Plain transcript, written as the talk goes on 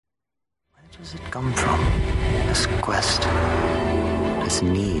does it come from? This quest, this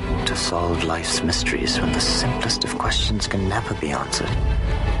need to solve life's mysteries when the simplest of questions can never be answered.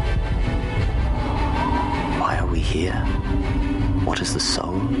 Why are we here? What is the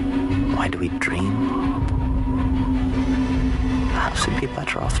soul? Why do we dream? Perhaps we'd be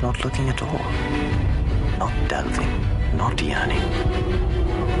better off not looking at all. Not delving, not yearning.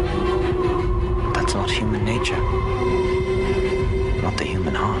 That's not human nature. Not the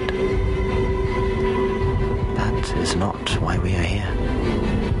human heart. That is not why we are here.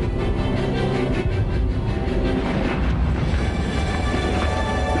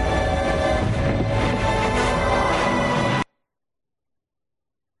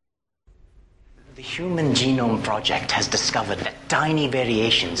 The Human Genome Project has discovered that tiny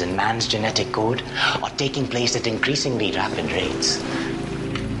variations in man's genetic code are taking place at increasingly rapid rates.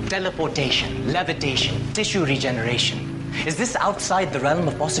 Teleportation, levitation, tissue regeneration. Is this outside the realm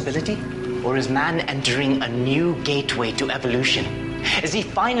of possibility? Or is man entering a new gateway to evolution? Is he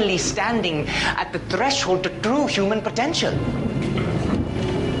finally standing at the threshold to true human potential?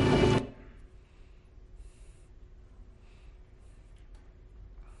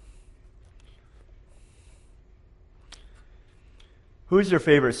 Who's your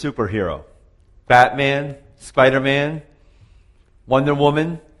favorite superhero? Batman, Spider-Man, Wonder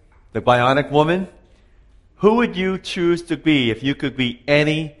Woman, the Bionic Woman? Who would you choose to be if you could be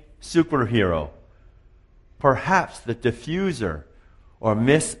any superhero? Perhaps the Diffuser or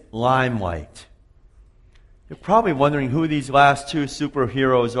Miss Limelight. You're probably wondering who these last two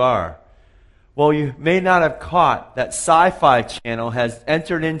superheroes are. Well, you may not have caught that Sci-Fi Channel has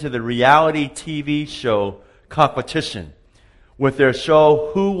entered into the reality TV show competition with their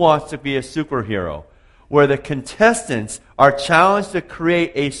show Who Wants to Be a Superhero, where the contestants are challenged to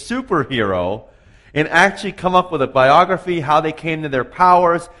create a superhero and actually come up with a biography, how they came to their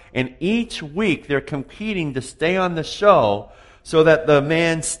powers, and each week they're competing to stay on the show so that the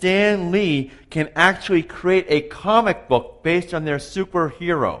man Stan Lee can actually create a comic book based on their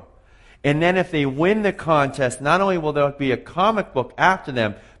superhero. And then if they win the contest, not only will there be a comic book after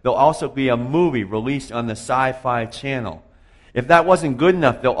them, there'll also be a movie released on the Sci-Fi Channel. If that wasn't good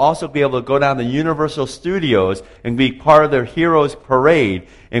enough, they'll also be able to go down to Universal Studios and be part of their Heroes Parade,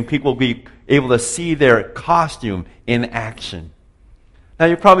 and people will be able to see their costume in action. Now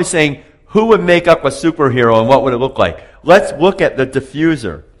you're probably saying, who would make up a superhero and what would it look like? Let's look at the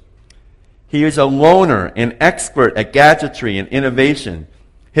Diffuser. He is a loner, an expert at gadgetry and innovation.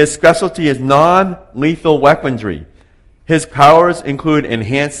 His specialty is non-lethal weaponry. His powers include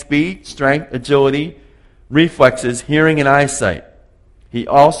enhanced speed, strength, agility, reflexes, hearing, and eyesight. He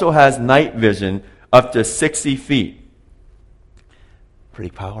also has night vision up to 60 feet.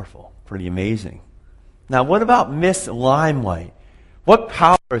 Pretty powerful, pretty amazing. Now, what about Miss Limelight? What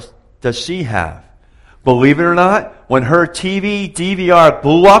powers does she have? Believe it or not, when her TV DVR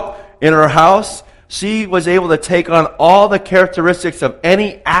blew up in her house, she was able to take on all the characteristics of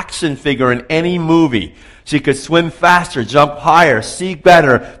any action figure in any movie. She could swim faster, jump higher, see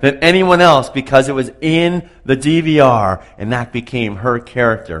better than anyone else because it was in the DVR, and that became her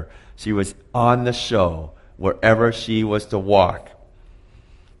character. She was on the show wherever she was to walk.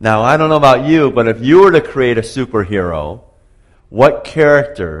 Now, I don't know about you, but if you were to create a superhero, what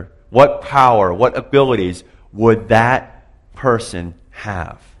character, what power, what abilities would that person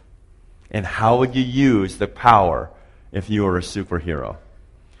have? And how would you use the power if you were a superhero?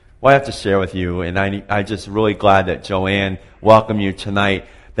 Well, I have to share with you, and I'm just really glad that Joanne welcomed you tonight,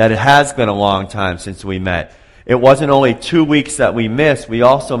 that it has been a long time since we met. It wasn't only 2 weeks that we missed, we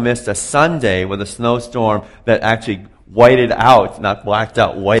also missed a Sunday with a snowstorm that actually whited out, not blacked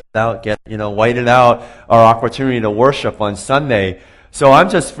out, whited out our opportunity to worship on Sunday. So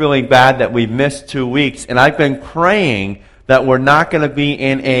I'm just feeling bad that we missed 2 weeks, and I've been praying that we're not going to be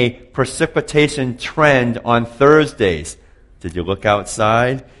in a precipitation trend on Thursdays. Did you look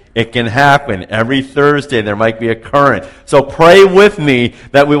outside? It can happen. Every Thursday there might be a current. So pray with me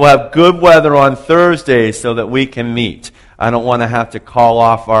that we will have good weather on Thursdays so that we can meet. I don't want to have to call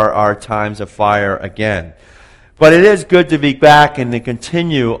off our times of fire again. But it is good to be back and to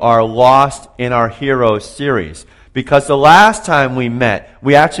continue our Lost in Our Heroes series. Because the last time we met,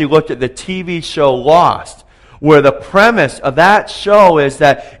 we actually looked at the TV show Lost, where the premise of that show is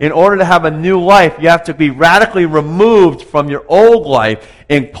that in order to have a new life, you have to be radically removed from your old life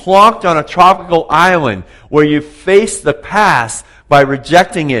and plonked on a tropical island where you face the past by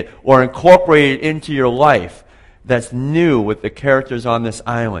rejecting it or incorporate it into your life that's new with the characters on this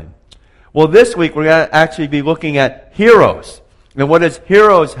island. Well, this week we're going to actually be looking at Heroes. And what does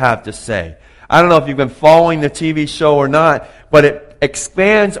Heroes have to say? I don't know if you've been following the TV show or not, but it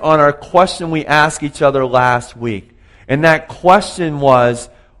expands on our question we asked each other last week. And that question was,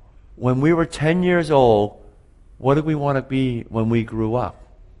 when we were 10 years old, what did we want to be when we grew up?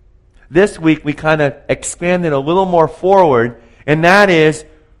 This week we kind of expanded a little more forward, and that is,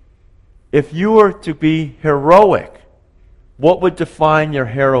 if you were to be heroic, what would define your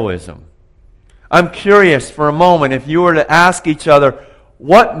heroism? I'm curious for a moment, if you were to ask each other,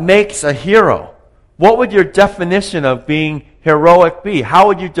 what makes a hero? What would your definition of being heroic be? How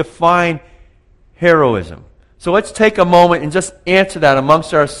would you define heroism? So let's take a moment and just answer that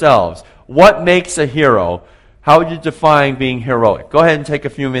amongst ourselves. What makes a hero? How would you define being heroic? Go ahead and take a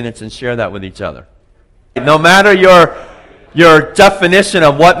few minutes and share that with each other. No matter your definition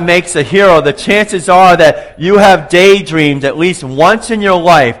of what makes a hero, the chances are that you have daydreamed at least once in your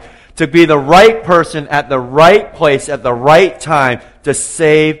life to be the right person at the right place at the right time to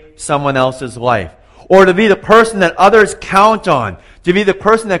save someone else's life. Or to be the person that others count on. To be the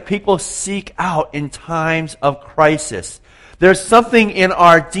person that people seek out in times of crisis. There's something in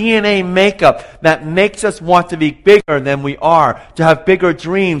our DNA makeup that makes us want to be bigger than we are. To have bigger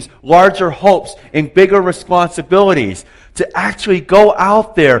dreams, larger hopes, and bigger responsibilities. To actually go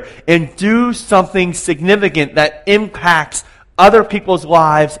out there and do something significant that impacts other people's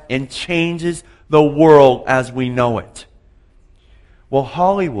lives and changes the world as we know it. Well,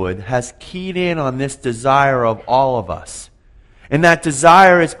 Hollywood has keyed in on this desire of all of us. And that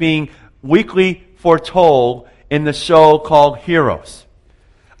desire is being weekly foretold in the show called Heroes.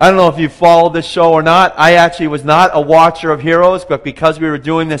 I don't know if you followed this show or not. I actually was not a watcher of Heroes, but because we were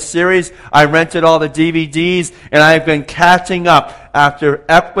doing this series, I rented all the DVDs, and I've been catching up after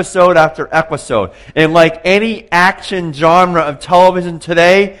episode after episode. And like any action genre of television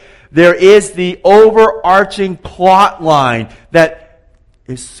today, there is the overarching plot line that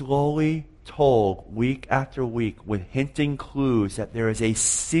is slowly told week after week with hinting clues that there is a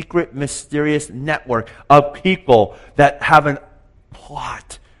secret, mysterious network of people that have a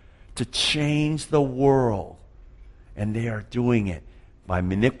plot to change the world. And they are doing it by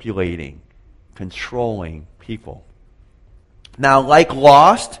manipulating, controlling people. Now, like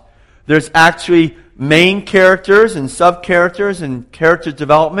Lost, there's actually main characters and sub-characters and character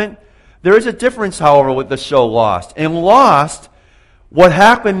development. There is a difference, however, with the show Lost. In Lost, what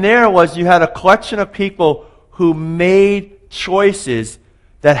happened there was you had a collection of people who made choices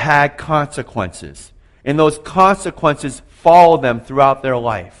that had consequences. And those consequences followed them throughout their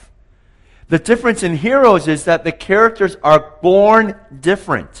life. The difference in Heroes is that the characters are born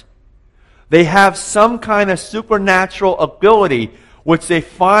different. They have some kind of supernatural ability which they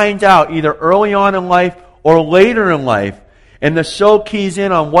find out either early on in life or later in life. And the show keys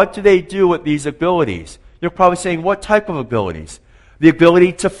in on what do they do with these abilities. You're probably saying, what type of abilities? The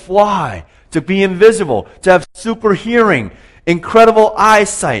ability to fly, to be invisible, to have super hearing, incredible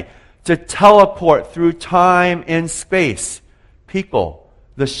eyesight, to teleport through time and space. People,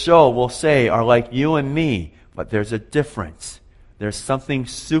 the show will say, are like you and me, but there's a difference. There's something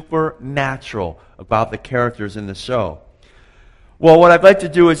supernatural about the characters in the show. Well, what I'd like to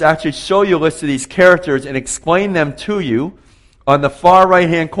do is actually show you a list of these characters and explain them to you. On the far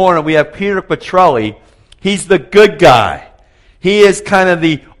right-hand corner, we have Peter Petrelli. He's the good guy. He is kind of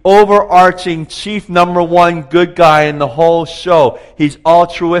the overarching chief number one good guy in the whole show. He's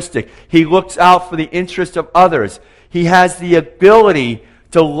altruistic. He looks out for the interest of others. He has the ability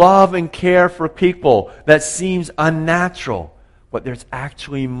to love and care for people that seems unnatural. But there's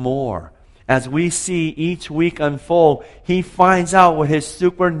actually more. As we see each week unfold, he finds out what his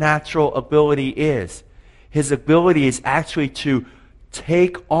supernatural ability is. His ability is actually to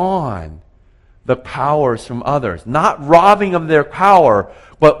take on the powers from others. Not robbing of their power,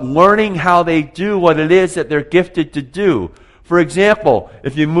 but learning how they do what it is that they're gifted to do. For example,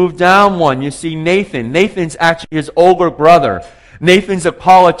 if you move down one, you see Nathan. Nathan's actually his older brother. Nathan's a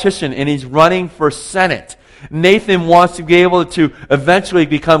politician, and he's running for Senate. Nathan wants to be able to eventually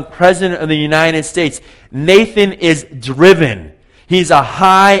become president of the United States. Nathan is driven. He's a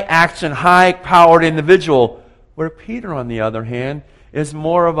high-action, high-powered individual, where Peter, on the other hand, is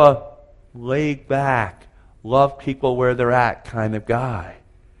more of a laid back, love people where they're at kind of guy.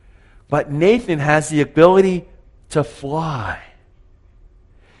 But Nathan has the ability to fly.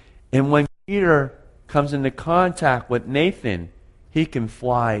 And when Peter comes into contact with Nathan, he can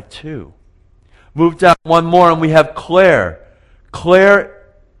fly too. Move down one more and we have Claire.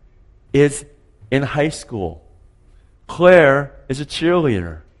 Claire is in high school. Claire is a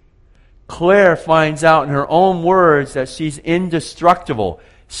cheerleader. Claire finds out in her own words that she's indestructible.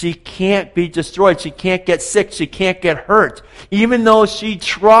 She can't be destroyed. She can't get sick. She can't get hurt. Even though she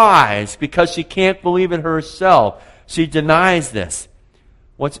tries because she can't believe it herself, she denies this.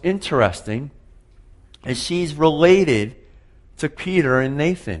 what's interesting is she's related to Peter and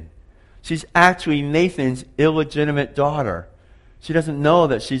Nathan. She's actually Nathan's illegitimate daughter. She doesn't know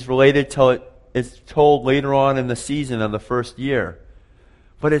that she's related till it is told later on in the season of the first year.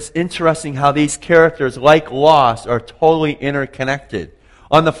 But it's interesting how these characters, like Lost, are totally interconnected.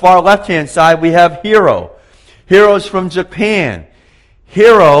 On the far left-hand side, we have Hiro. Hiro's from Japan.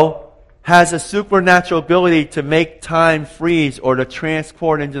 Hiro has a supernatural ability to make time freeze or to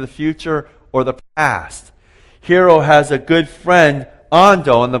transport into the future or the past. Hiro has a good friend,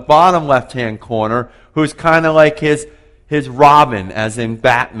 Ando, in the bottom left-hand corner, who's kind of like his Robin, as in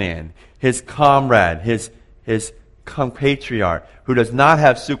Batman, his comrade, his compatriot, who does not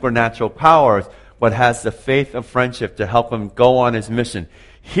have supernatural powers, but has the faith of friendship to help him go on his mission.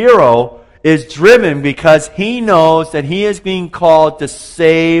 Hiro is driven because he knows that he is being called to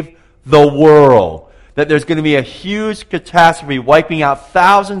save the world. That there's going to be a huge catastrophe wiping out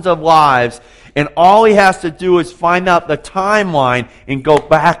thousands of lives, and all he has to do is find out the timeline and go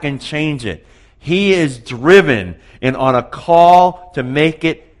back and change it. He is driven and on a call to make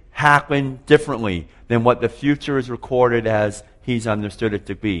it happen differently than what the future is recorded as he's understood it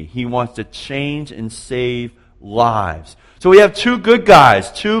to be. He wants to change and save lives. So we have two good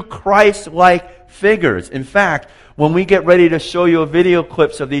guys, two Christ-like figures. In fact, when we get ready to show you a video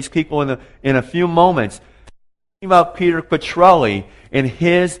clips of these people in a few moments, talking about Peter Petrelli in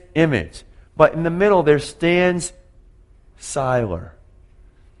his image. But in the middle there stands Sylar.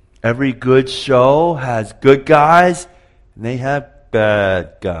 Every good show has good guys, and they have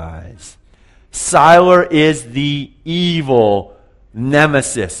bad guys. Sylar is the evil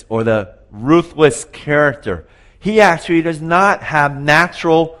nemesis, or the ruthless character. He actually does not have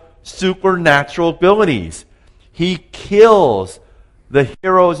supernatural abilities. He kills the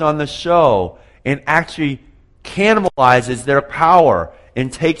heroes on the show and actually cannibalizes their power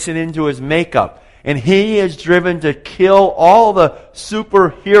and takes it into his makeup. And he is driven to kill all the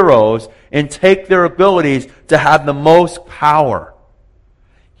superheroes and take their abilities to have the most power.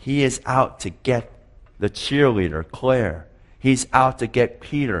 He is out to get the cheerleader, Claire. He's out to get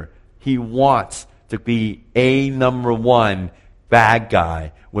Peter. He wants to be a number one bad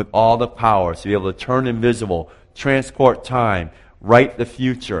guy with all the powers to be able to turn invisible, transport time, write the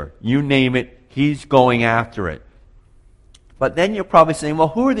future. You name it, he's going after it. But then you're probably saying, well,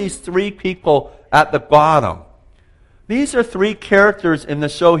 who are these three people at the bottom? These are three characters in the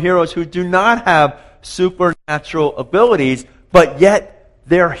show Heroes who do not have supernatural abilities, but yet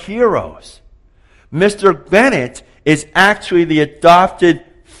they're heroes. Mr. Bennett is actually the adopted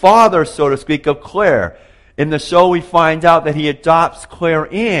father, so to speak, of Claire. In the show, we find out that he adopts Claire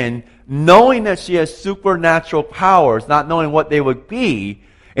in, knowing that she has supernatural powers, not knowing what they would be,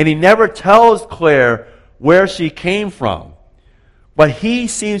 and he never tells Claire where she came from. But he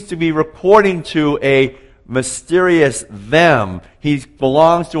seems to be reporting to a mysterious them. He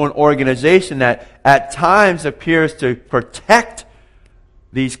belongs to an organization that at times appears to protect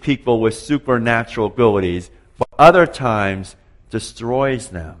these people with supernatural abilities, but other times destroys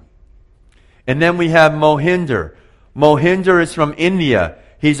them. And then we have Mohinder. Mohinder is from India.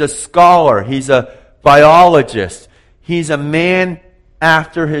 He's a scholar. He's a biologist. He's a man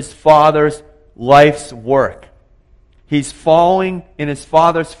after his father's life's work. He's following in his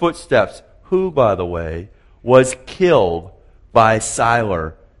father's footsteps, who, by the way, was killed by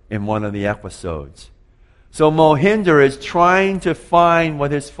Sylar in one of the episodes. So Mohinder is trying to find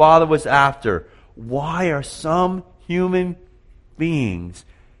what his father was after. Why are some human beings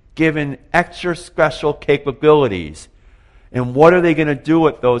given extra special capabilities? And what are they going to do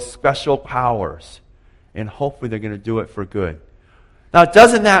with those special powers? And hopefully they're going to do it for good. Now,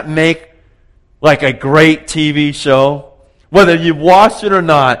 doesn't that make like a great TV show? Whether you've watched it or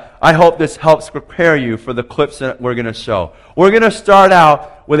not, I hope this helps prepare you for the clips that we're going to show. We're going to start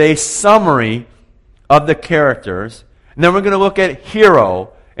out with a summary of the characters, and then we're going to look at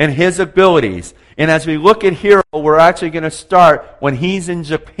Hiro and his abilities. And as we look at Hiro, we're actually going to start when he's in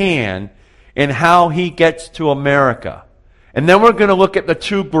Japan and how he gets to America. And then we're going to look at the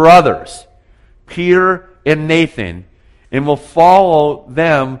two brothers, Peter and Nathan, and we'll follow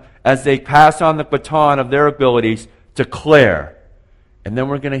them as they pass on the baton of their abilities to Claire. And then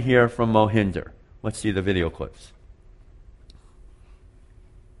we're going to hear from Mohinder. Let's see the video clips.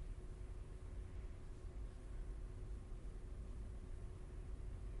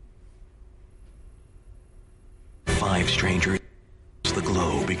 Five strangers the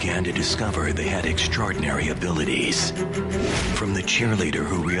globe began to discover they had extraordinary abilities. From the cheerleader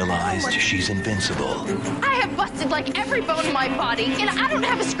who realized she's invincible. I have busted like every bone in my body, and I don't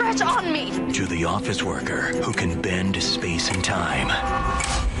have a scratch on me. To the office worker who can bend space and time.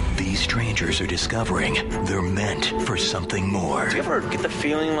 researchers are discovering they're meant for something more. Do you ever get the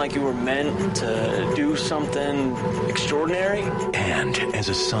feeling like you were meant to do something extraordinary? And as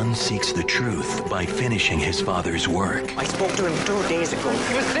a son seeks the truth by finishing his father's work, I spoke to him 2 days ago.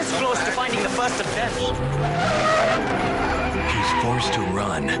 He was this close to finding the first of them. he's forced to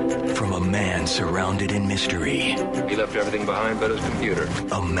run from a man surrounded in mystery. He left everything behind but his computer.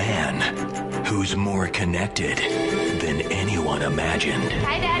 A man who's more connected than anyone imagined.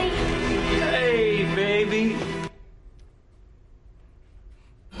 Hi, Daddy. Hey, baby.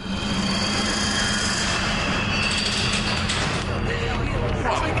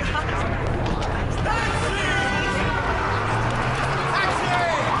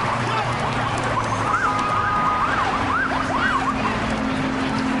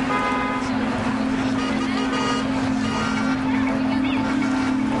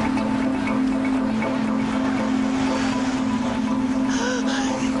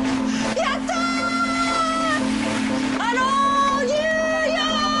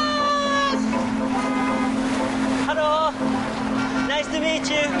 Hello. Nice to meet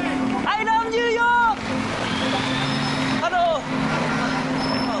you. I love New York. Hello.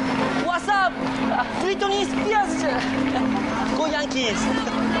 What's up? Britney Spears. Go Yankees.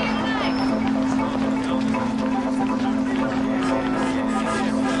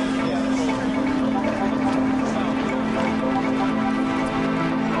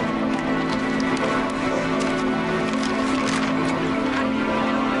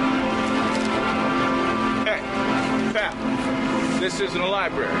 Hey, pal, this isn't a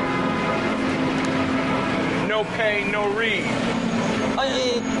library. No pay, no read.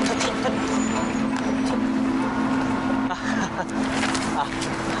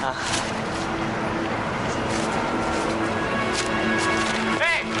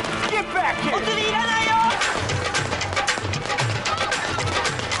 Hey, get back here! お釣りいらないよ。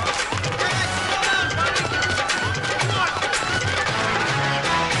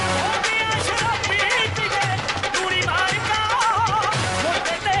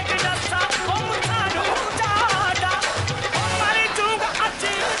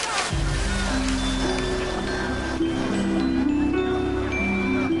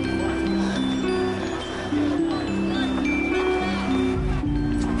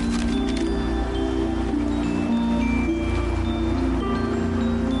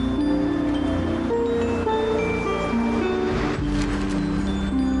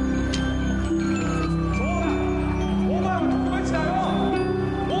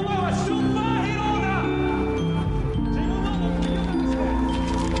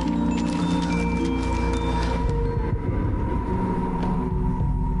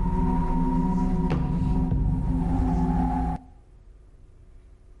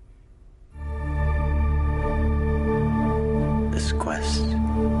This quest,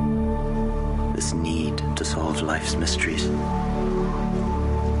 this need to solve life's mysteries.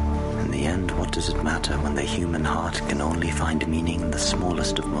 In the end, what does it matter when the human heart can only find meaning in the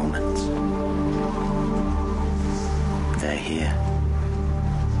smallest of moments? They're here,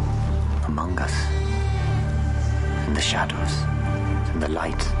 among us, in the shadows, in the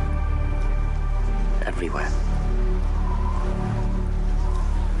light, everywhere.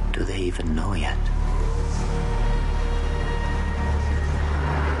 Do they even know yet?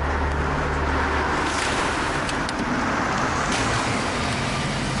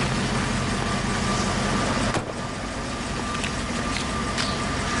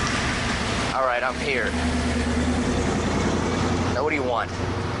 All right, I'm here. Now, what do you want?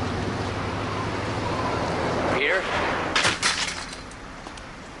 Here?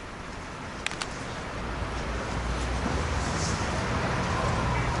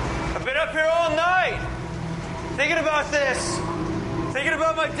 I've been up here all night, thinking about this, thinking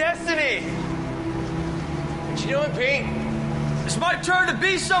about my destiny. What you doing, Pete? It's my turn to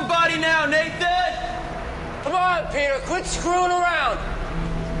be somebody now, Nathan! Come on, Peter, quit screwing around.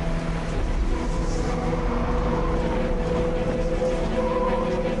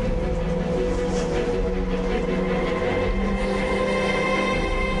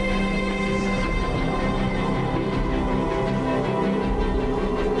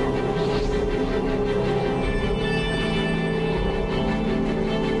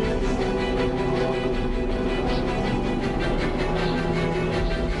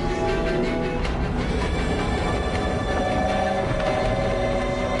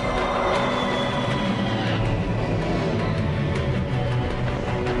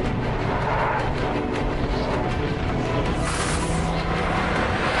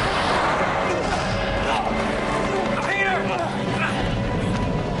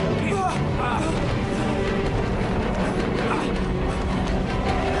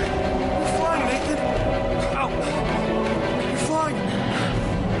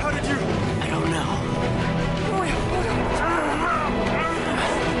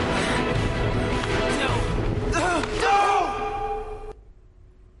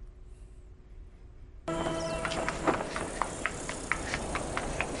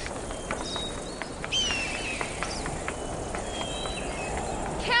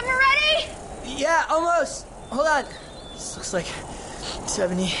 Hold on. This looks like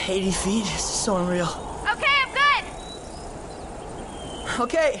 70, 80 feet. This is so unreal. Okay, I'm good.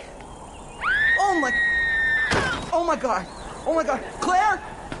 Okay. Oh my God. Oh my God. Claire?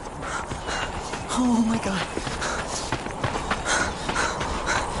 Oh my God.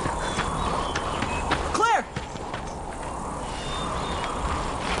 Claire!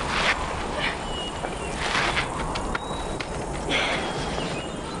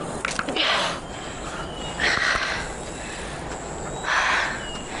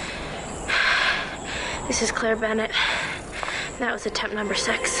 This is Claire Bennett. That was attempt number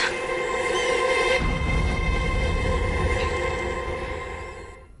 6.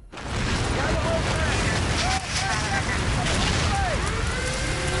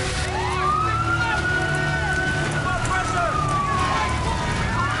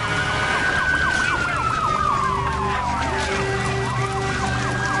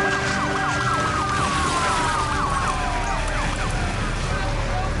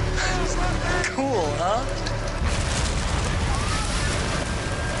 Cool, huh?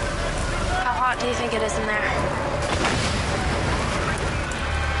 How hot do you think it is in there?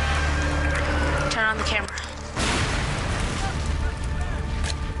 Turn on the camera.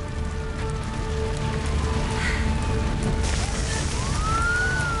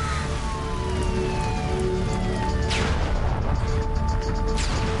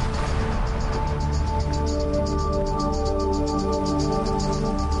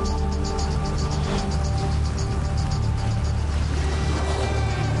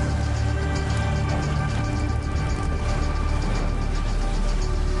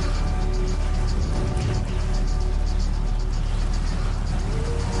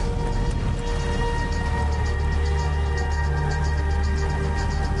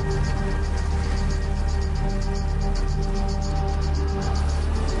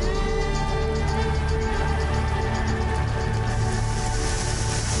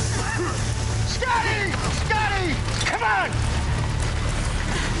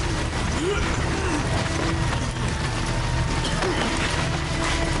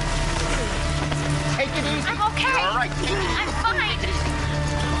 I'm okay. All right. I'm fine.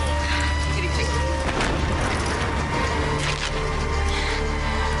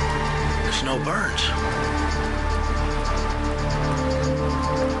 There's no burns.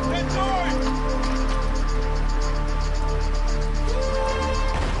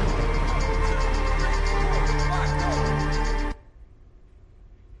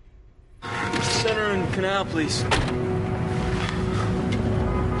 Center and canal, please.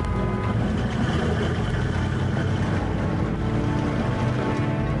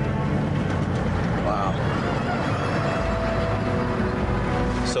 Wow.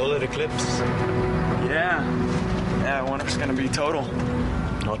 Solar eclipse? Yeah, I wonder if it's gonna be total.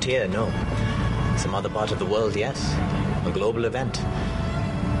 Not here, no. Some other part of the world, yes. A global event.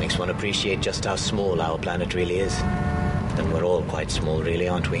 Makes one appreciate just how small our planet really is. And we're all quite small, really,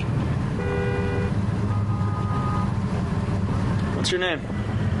 aren't we? What's your name?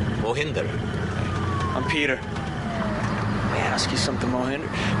 Mohinder. I'm Peter. May I ask you something, Mohinder?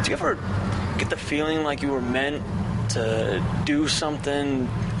 Do you ever get the feeling like you were meant to do something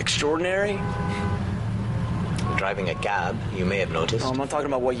extraordinary? Driving a cab, you may have noticed. No, I'm not talking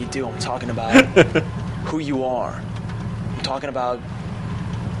about what you do. I'm talking about who you are. I'm talking about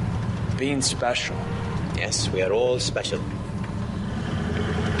being special. Yes, we are all special.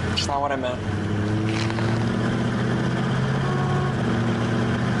 That's not what I meant.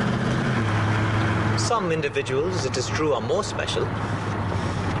 Some individuals, it is true, are more special.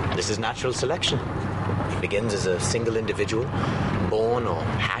 This is natural selection. It begins as a single individual, born or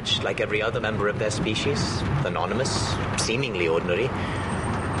hatched like every other member of their species, anonymous, seemingly ordinary,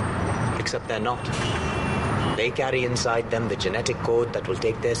 except they're not. They carry inside them the genetic code that will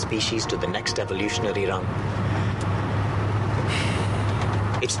take their species to the next evolutionary rung.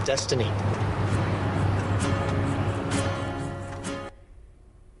 It's destiny.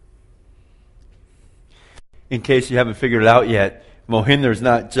 In case you haven't figured it out yet, Mohinder is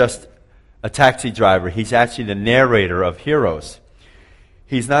not just a taxi driver. He's actually the narrator of Heroes.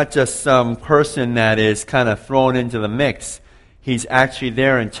 He's not just some person that is kind of thrown into the mix. He's actually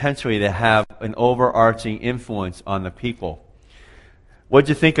there intentionally to have an overarching influence on the people. What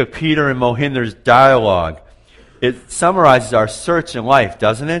do you think of Peter and Mohinder's dialogue? It summarizes our search in life,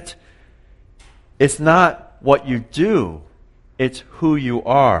 doesn't it? It's not what you do, it's who you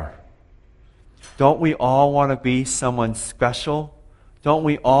are. Don't we all want to be someone special? Don't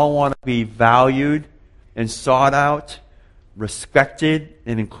we all want to be valued and sought out, respected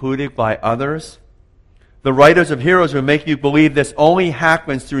and included by others? The writers of Heroes will make you believe this only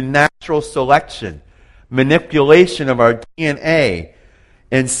happens through natural selection. manipulation of our DNA,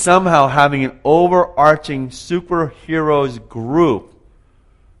 and somehow having an overarching superheroes group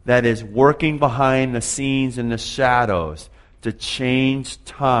that is working behind the scenes in the shadows to change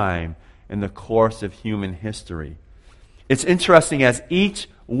time in the course of human history. It's interesting, as each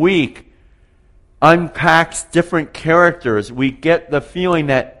week unpacks different characters, we get the feeling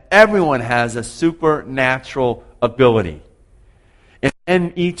that everyone has a supernatural ability. And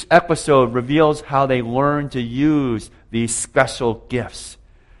then each episode reveals how they learn to use these special gifts.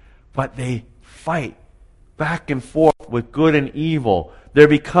 But they fight back and forth with good and evil. There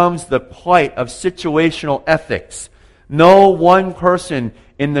becomes the plight of situational ethics. No one person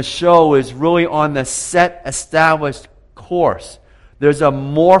in the show is really on the set, established course. There's a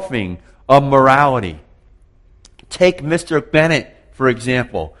morphing of morality. Take Mr. Bennett, for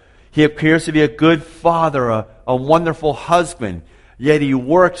example. He appears to be a good father, a wonderful husband, yet he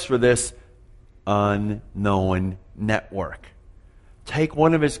works for this unknown network. Take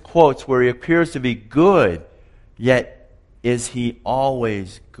one of his quotes where he appears to be good, yet is he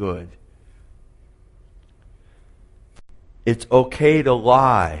always good? It's okay to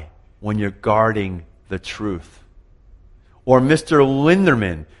lie when you're guarding the truth. Or Mr.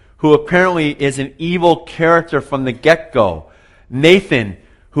 Linderman, who apparently is an evil character from the get-go. Nathan,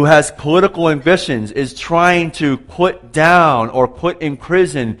 who has political ambitions, is trying to put down or put in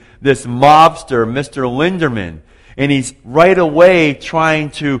prison this mobster, Mr. Linderman. And he's right away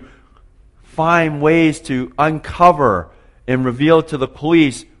trying to find ways to uncover and reveal to the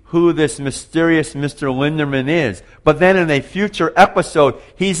police who this mysterious Mr. Linderman is. But then in a future episode,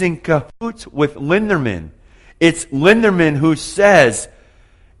 he's in cahoots with Linderman. It's Linderman who says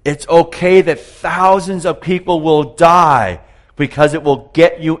it's okay that thousands of people will die because it will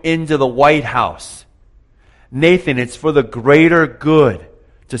get you into the White House. Nathan, it's for the greater good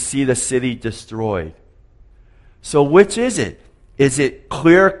to see the city destroyed. So which is it? Is it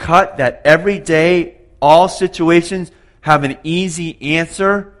clear-cut that every day, all situations have an easy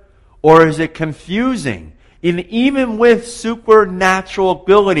answer? Or is it confusing? And even with supernatural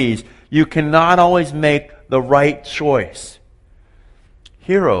abilities, you cannot always make the right choice.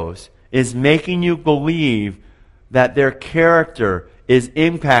 Heroes is making you believe that their character is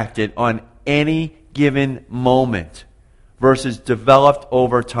impacted on any given moment versus developed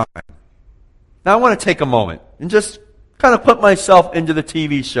over time. Now I want to take a moment and just kind of put myself into the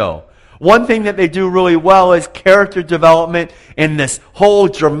TV show. One thing that they do really well is character development and this whole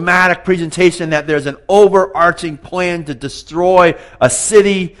dramatic presentation that there's an overarching plan to destroy a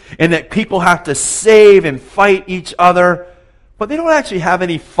city and that people have to save and fight each other. But they don't actually have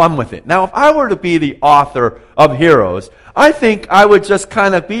any fun with it. Now, if I were to be the author of Heroes, I think I would just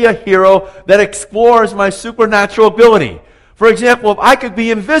kind of be a hero that explores my supernatural ability. For example, if I could be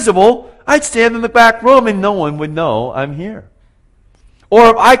invisible, I'd stand in the back room and no one would know I'm here. Or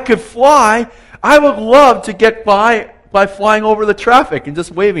if I could fly, I would love to get by flying over the traffic and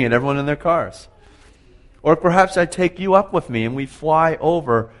just waving at everyone in their cars. Or perhaps I'd take you up with me and we'd fly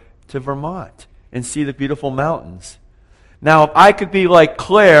over to Vermont and see the beautiful mountains. Now, if I could be like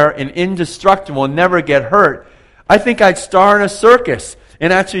Claire and indestructible and never get hurt, I think I'd star in a circus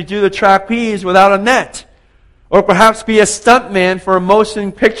and actually do the trapeze without a net. Or perhaps be a stuntman for a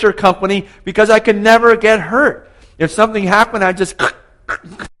motion picture company because I could never get hurt. If something happened, I'd just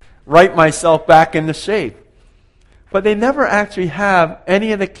right myself back into shape. But they never actually have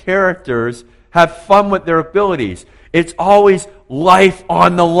any of the characters have fun with their abilities. It's always life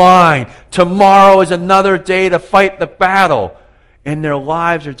on the line. Tomorrow is another day to fight the battle. And their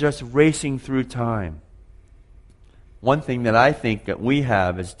lives are just racing through time. One thing that I think that we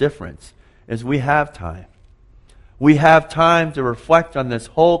have as different is we have time. We have time to reflect on this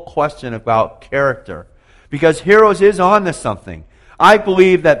whole question about character. Because Heroes is on to something. I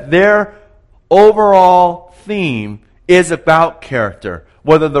believe that their overall theme is about character,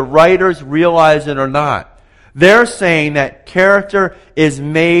 whether the writers realize it or not. They're saying that character is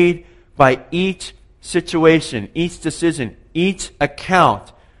made by each situation, each decision, each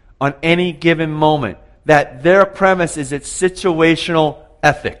account on any given moment. That their premise is it's situational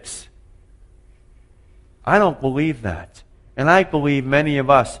ethics. I don't believe that. And I believe many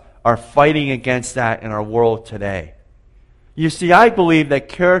of us are fighting against that in our world today. You see, I believe that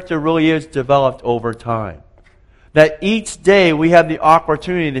character really is developed over time. That each day we have the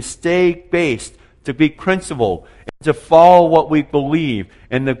opportunity to stay based, to be principled, and to follow what we believe,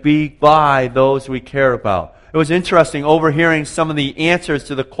 and to be by those we care about. It was interesting overhearing some of the answers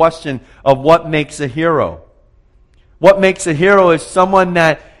to the question of what makes a hero. What makes a hero is someone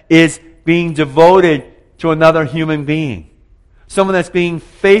that is being devoted to another human being. Someone that's being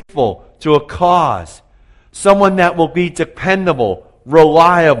faithful to a cause. someone that will be dependable,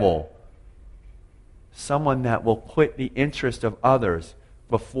 reliable, someone that will put the interest of others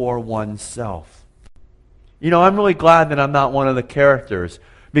before oneself. I'm really glad that I'm not one of the characters,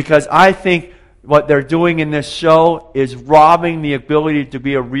 because I think what they're doing in this show is robbing the ability to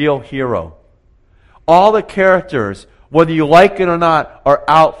be a real hero. All the characters, whether you like it or not, are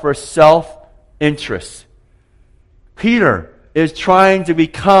out for self-interest. Peter is trying to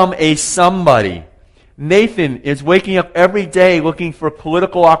become a somebody. Nathan is waking up every day looking for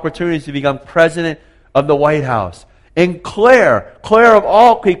political opportunities to become president of the White House. And Claire of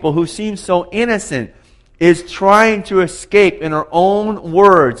all people who seems so innocent, is trying to escape, in her own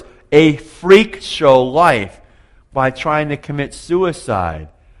words, a freak show life by trying to commit suicide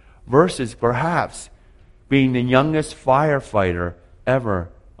versus perhaps being the youngest firefighter ever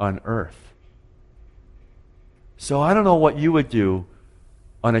on earth. So I don't know what you would do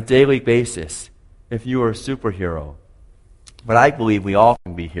on a daily basis if you were a superhero, but I believe we all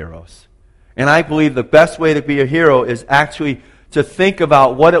can be heroes. And I believe the best way to be a hero is actually to think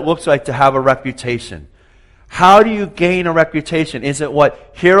about what it looks like to have a reputation. How do you gain a reputation? Is it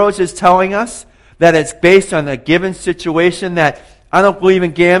what Heroes is telling us? That it's based on a given situation, that I don't believe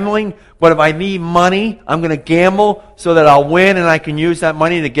in gambling, but if I need money, I'm going to gamble so that I'll win and I can use that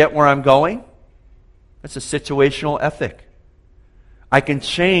money to get where I'm going? That's a situational ethic. I can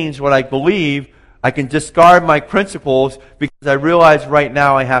change what I believe. I can discard my principles because I realize right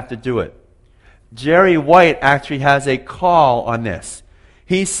now I have to do it. Jerry White actually has a call on this.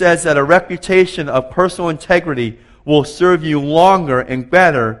 He says that a reputation of personal integrity will serve you longer and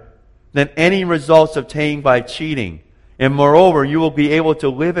better than any results obtained by cheating. And moreover, you will be able to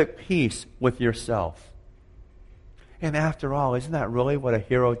live at peace with yourself. And after all, isn't that really what a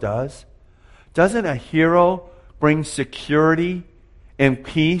hero does? Doesn't a hero bring security and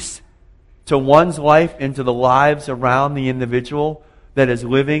peace to one's life and to the lives around the individual that is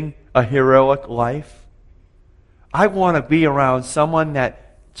living a heroic life? I want to be around someone that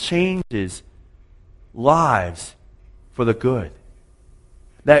changes lives for the good,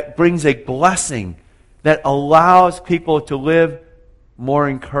 that brings a blessing, that allows people to live more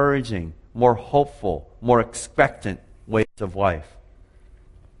encouraging, more hopeful, more expectant ways of life.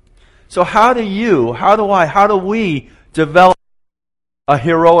 So how do we develop a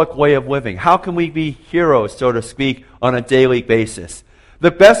heroic way of living? How can we be heroes, so to speak, on a daily basis?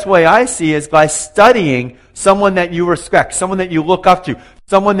 The best way I see is by studying someone that you respect, someone that you look up to,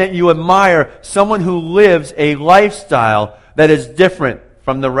 someone that you admire, someone who lives a lifestyle that is different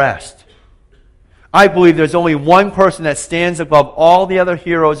from the rest. I believe there's only one person that stands above all the other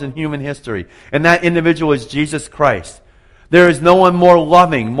heroes in human history, and that individual is Jesus Christ. There is no one more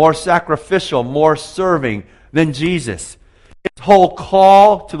loving, more sacrificial, more serving than Jesus. His whole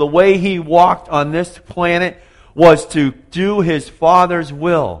call to the way he walked on this planet was to do his Father's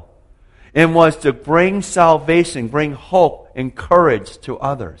will, and was to bring salvation, bring hope and courage to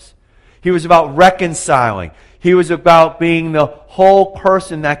others. He was about reconciling. He was about being the whole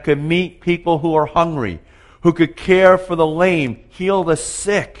person that could meet people who are hungry, who could care for the lame, heal the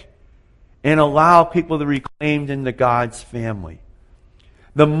sick, and allow people to be reclaimed into God's family.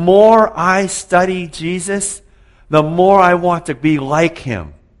 The more I study Jesus, the more I want to be like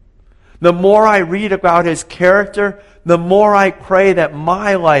him. The more I read about his character, the more I pray that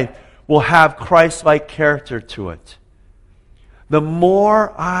my life will have Christ-like character to it. The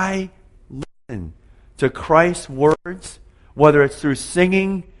more I listen to Christ's words, whether it's through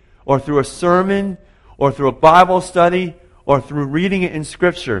singing or through a sermon or through a Bible study or through reading it in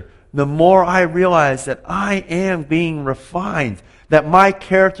Scripture, the more I realize that I am being refined, that my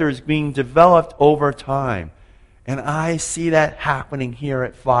character is being developed over time. And I see that happening here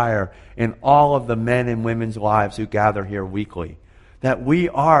at Fire in all of the men and women's lives who gather here weekly. That we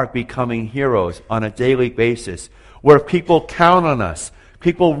are becoming heroes on a daily basis, where people count on us.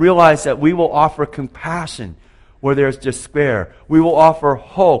 People realize that we will offer compassion where there's despair. We will offer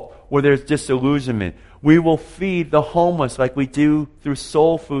hope where there's disillusionment. We will feed the homeless like we do through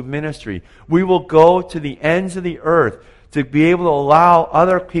Soul Food Ministry. We will go to the ends of the earth to be able to allow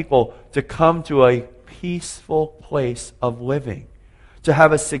other people to come to a peaceful place of living, to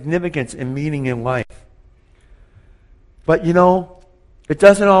have a significance and meaning in life. But it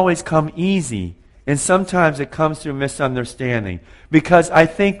doesn't always come easy, and sometimes it comes through misunderstanding, because I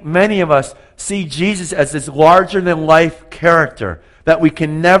think many of us see Jesus as this larger-than-life character that we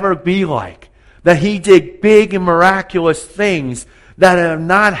can never be like, that he did big and miraculous things that are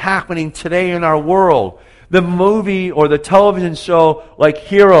not happening today in our world. The movie or the television show like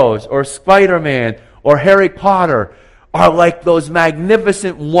Heroes or Spider-Man or Harry Potter are like those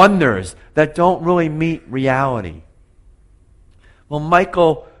magnificent wonders that don't really meet reality. Well,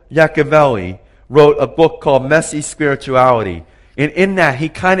 Michael Yacovelli wrote a book called Messy Spirituality. And in that, he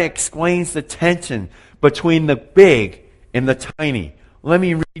kind of explains the tension between the big and the tiny. Let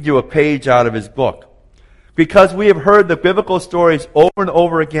me read you a page out of his book. Because we have heard the biblical stories over and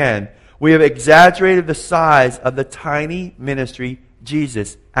over again, we have exaggerated the size of the tiny ministry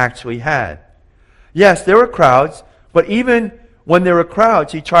Jesus actually had. Yes, there were crowds, but even when there were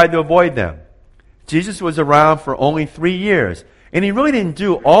crowds, he tried to avoid them. Jesus was around for only 3 years, and he really didn't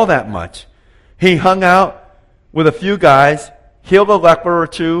do all that much. He hung out with a few guys, healed a leper or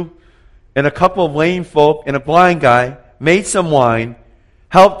two, and a couple of lame folk, and a blind guy, made some wine,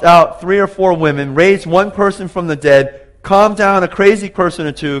 helped out 3 or 4 women, raised one person from the dead, calmed down a crazy person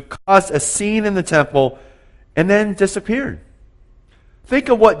or two, caused a scene in the temple, and then disappeared. Think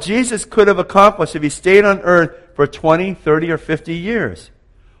of what Jesus could have accomplished if he stayed on earth for 20, 30, or 50 years.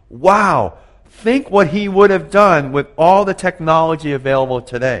 Wow! Think what he would have done with all the technology available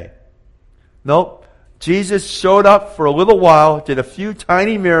today. Nope. Jesus showed up for a little while, did a few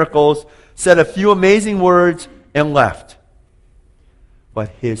tiny miracles, said a few amazing words, and left. But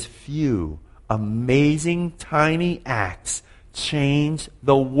his few amazing tiny acts changed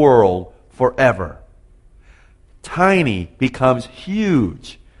the world forever. Tiny becomes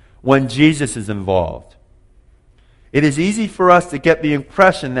huge when Jesus is involved. It is easy for us to get the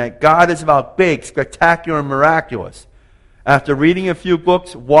impression that God is about big, spectacular, and miraculous. After reading a few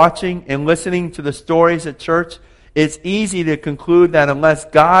books, watching and listening to the stories at church, it's easy to conclude that unless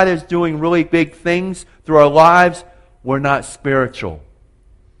God is doing really big things through our lives, we're not spiritual.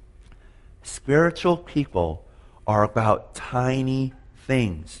 Spiritual people are about tiny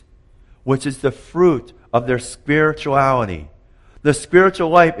things, which is the fruit of their spirituality. The spiritual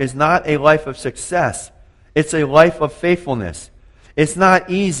life is not a life of success. It's a life of faithfulness. It's not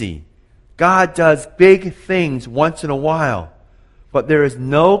easy. God does big things once in a while, but there is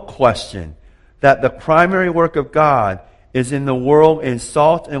no question that the primary work of God is in the world in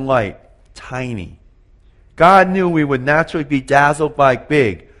salt and light, tiny. God knew we would naturally be dazzled by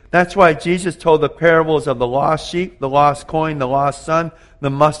big. That's why Jesus told the parables of the lost sheep, the lost coin, the lost son, the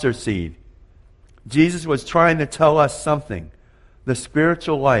mustard seed. Jesus was trying to tell us something. The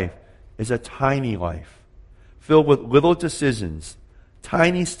spiritual life is a tiny life, filled with little decisions,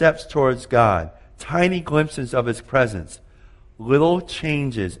 tiny steps towards God, tiny glimpses of His presence, little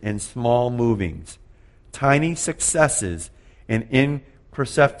changes and small movings, tiny successes and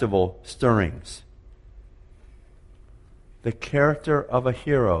imperceptible stirrings. The character of a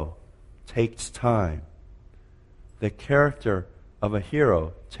hero takes time. The character of a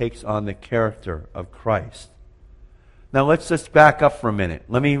hero takes on the character of Christ. Now let's just back up for a minute.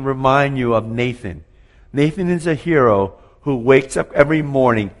 Let me remind you of Nathan. Nathan is a hero who wakes up every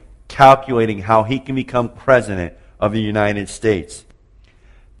morning calculating how he can become president of the United States.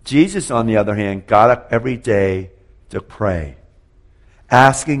 Jesus, on the other hand, got up every day to pray,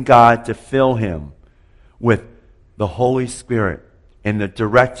 asking God to fill him with the Holy Spirit and to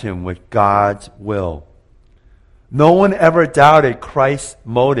direct him with God's will. No one ever doubted Christ's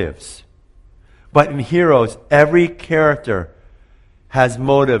motives. But in heroes, every character has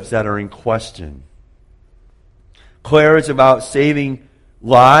motives that are in question. Claire is about saving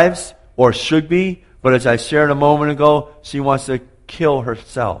lives, or should be, but as I shared a moment ago, she wants to kill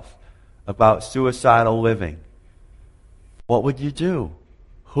herself, about suicidal living. What would you do?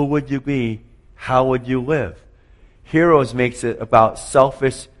 Who would you be? How would you live? Heroes makes it about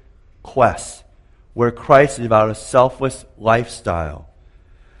selfish quests, where Christ is about a selfless lifestyle.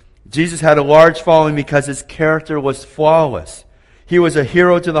 Jesus had a large following because his character was flawless. He was a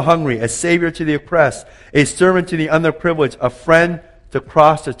hero to the hungry, a savior to the oppressed, a servant to the underprivileged, a friend to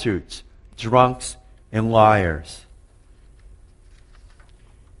prostitutes, drunks, and liars.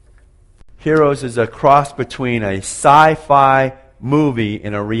 Heroes is a cross between a sci-fi movie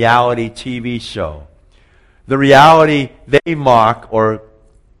and a reality TV show. The reality they mock or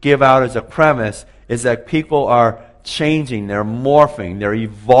give out as a premise is that people are changing, they're morphing, they're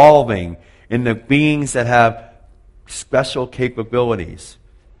evolving into beings that have special capabilities.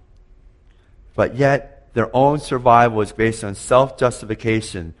 But yet, their own survival is based on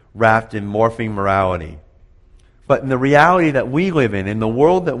self-justification wrapped in morphing morality. But in the reality that we live in the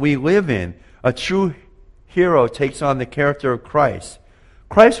world that we live in, a true hero takes on the character of Christ.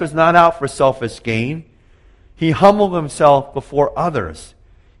 Christ was not out for selfish gain. He humbled himself before others,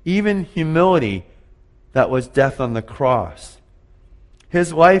 even humility that was death on the cross.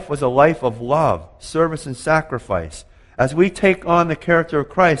 His life was a life of love, service, and sacrifice. As we take on the character of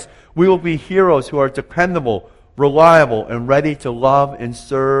Christ, we will be heroes who are dependable, reliable, and ready to love and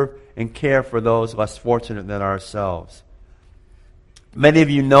serve and care for those less fortunate than ourselves. Many of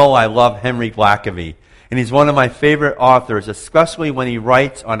you know I love Henry Blackaby, and he's one of my favorite authors, especially when he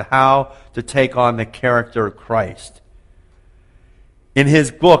writes on how to take on the character of Christ. In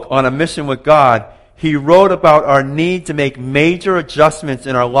his book, On a Mission with God, he wrote about our need to make major adjustments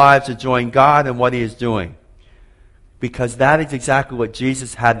in our lives to join God in what He is doing. Because that is exactly what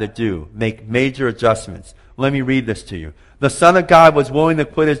Jesus had to do, make major adjustments. Let me read this to you. The Son of God was willing to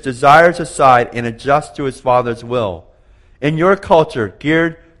put His desires aside and adjust to His Father's will. In your culture,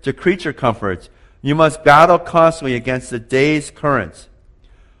 geared to creature comforts, you must battle constantly against the day's currents.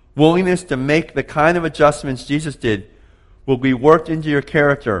 Willingness to make the kind of adjustments Jesus did will be worked into your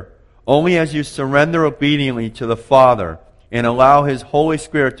character only as you surrender obediently to the Father and allow His Holy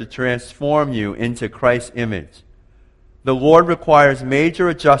Spirit to transform you into Christ's image. The Lord requires major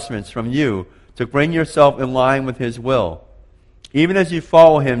adjustments from you to bring yourself in line with His will. Even as you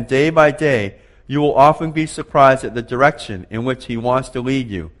follow Him day by day, you will often be surprised at the direction in which He wants to lead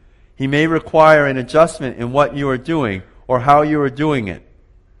you. He may require an adjustment in what you are doing or how you are doing it.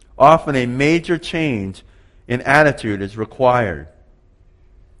 Often a major change in attitude is required.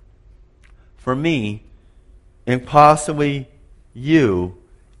 For me, and possibly you,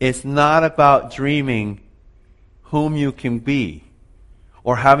 it's not about dreaming whom you can be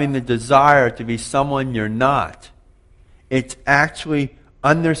or having the desire to be someone you're not. It's actually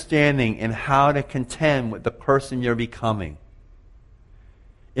understanding and how to contend with the person you're becoming.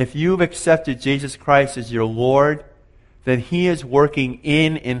 If you've accepted Jesus Christ as your Lord, then He is working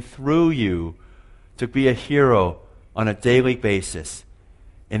in and through you to be a hero on a daily basis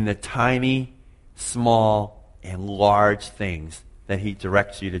in the tiny, small, and large things that He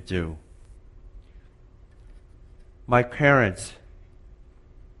directs you to do. My parents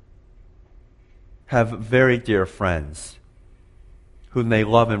have very dear friends whom they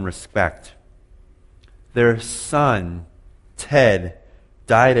love and respect. Their son, Ted,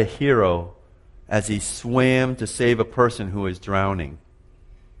 died a hero as he swam to save a person who was drowning.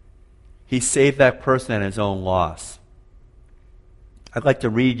 He saved that person at his own loss. I'd like to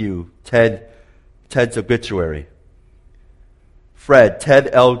read you Ted's obituary. Ted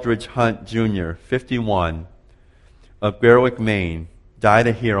Eldridge Hunt Jr., 51, of Berwick, Maine, died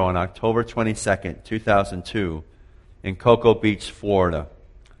a hero on October 22, 2002, in Cocoa Beach, Florida,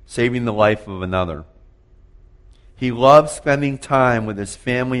 saving the life of another. He loved spending time with his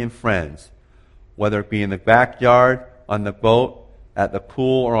family and friends, whether it be in the backyard, on the boat, at the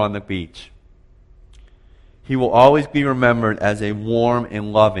pool, or on the beach. He will always be remembered as a warm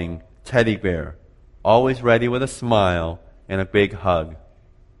and loving teddy bear, always ready with a smile and a big hug.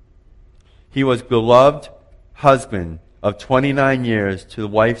 He was beloved husband of 29 years to the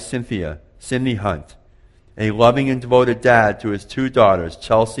wife Cindy Hunt, a loving and devoted dad to his two daughters,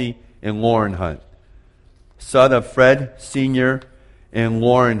 Chelsea and Lauren Hunt, son of Fred Sr. and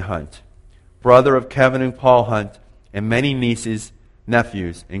Lauren Hunt, brother of Kevin and Paul Hunt, and many nieces,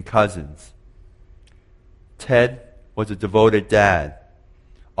 nephews, and cousins. Ted was a devoted dad,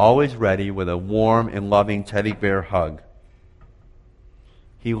 always ready with a warm and loving teddy bear hug.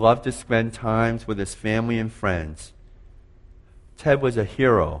 He loved to spend times with his family and friends. Ted was a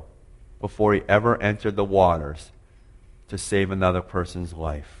hero before he ever entered the waters to save another person's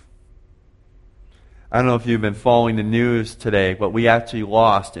life. I don't know if you've been following the news today, but we actually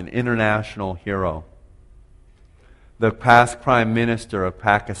lost an international hero. The past Prime Minister of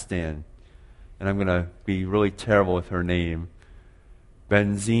Pakistan, and I'm going to be really terrible with her name,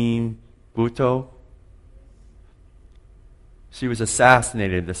 Benazir Bhutto. She was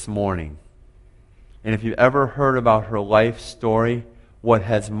assassinated this morning. And if you ever heard about her life story, what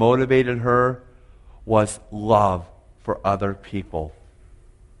has motivated her was love for other people.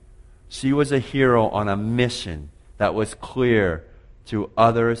 She was a hero on a mission that was clear to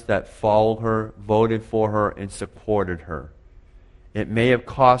others that followed her, voted for her, and supported her. It may have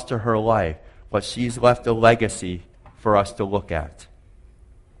cost her her life, but she's left a legacy for us to look at.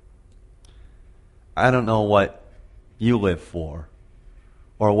 I don't know what you live for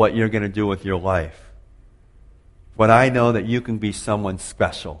or what you're going to do with your life, but I know that you can be someone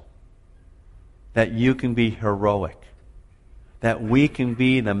special, that you can be heroic, that we can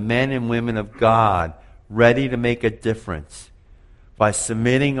be the men and women of God ready to make a difference by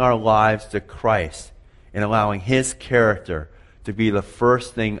submitting our lives to Christ and allowing His character to be the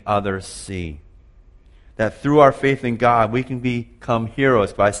first thing others see. That through our faith in God, we can become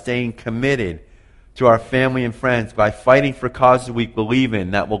heroes by staying committed to our family and friends, by fighting for causes we believe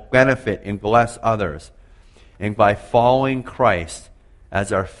in that will benefit and bless others, and by following Christ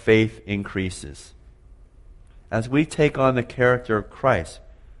as our faith increases. as we take on the character of Christ,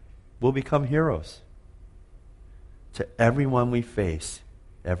 we'll become heroes to everyone we face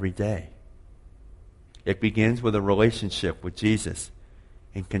every day. It begins with a relationship with Jesus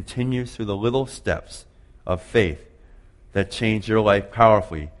and continues through the little steps of faith that change your life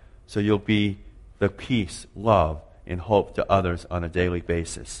powerfully, so you'll be the peace, love, and hope to others on a daily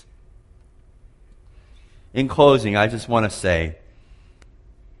basis. In closing, I just want to say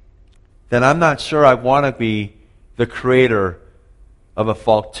that I'm not sure I want to be the creator of a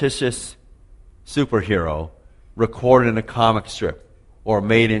fictitious superhero recorded in a comic strip or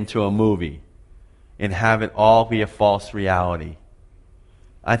made into a movie and have it all be a false reality.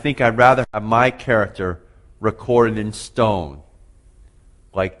 I think I'd rather have my character recorded in stone,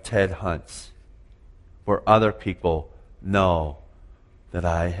 like Ted Hunt's, where other people know that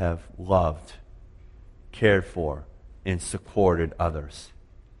I have loved, cared for, and supported others.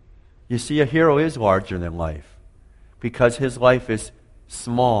 You see, a hero is larger than life because his life is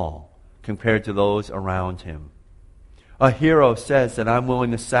small compared to those around him. A hero says that I'm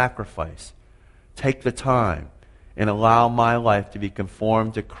willing to sacrifice, take the time, and allow my life to be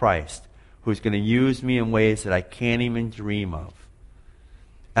conformed to Christ, who's going to use me in ways that I can't even dream of.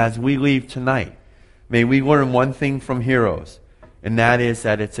 As we leave tonight, may we learn one thing from Heroes, and that is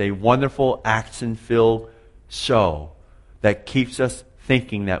that it's a wonderful action-filled show that keeps us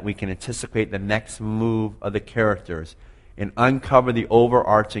thinking that we can anticipate the next move of the characters and uncover the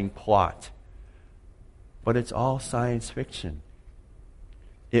overarching plot. But it's all science fiction.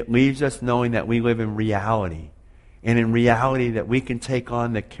 It leaves us knowing that we live in reality, and in reality that we can take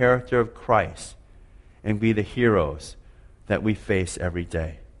on the character of Christ and be the heroes that we face every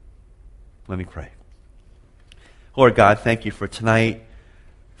day. Let me pray. Lord God, thank you for tonight.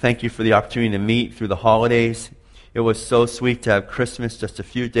 Thank you for the opportunity to meet through the holidays. It was so sweet to have Christmas just a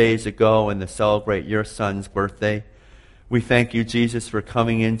few days ago and to celebrate your son's birthday. We thank you, Jesus, for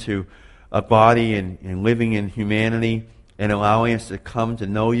coming into a body and living in humanity and allowing us to come to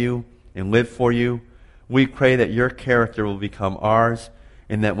know you and live for you. We pray that your character will become ours,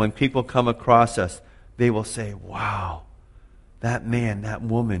 and that when people come across us, they will say, wow, that man, that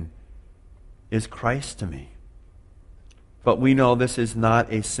woman is Christ to me. But we know this is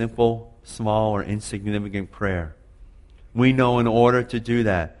not a simple, small, or insignificant prayer. We know in order to do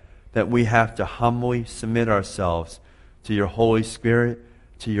that we have to humbly submit ourselves to your Holy Spirit,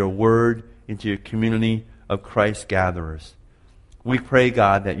 to your word, and to your community of Christ gatherers. We pray,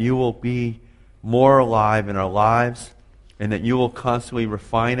 God, that you will be more alive in our lives, and that you will constantly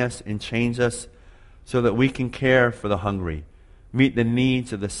refine us and change us so that we can care for the hungry, meet the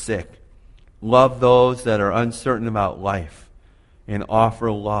needs of the sick, love those that are uncertain about life, and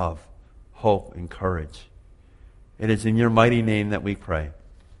offer love, hope, and courage. It is in your mighty name that we pray.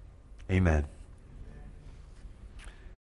 Amen.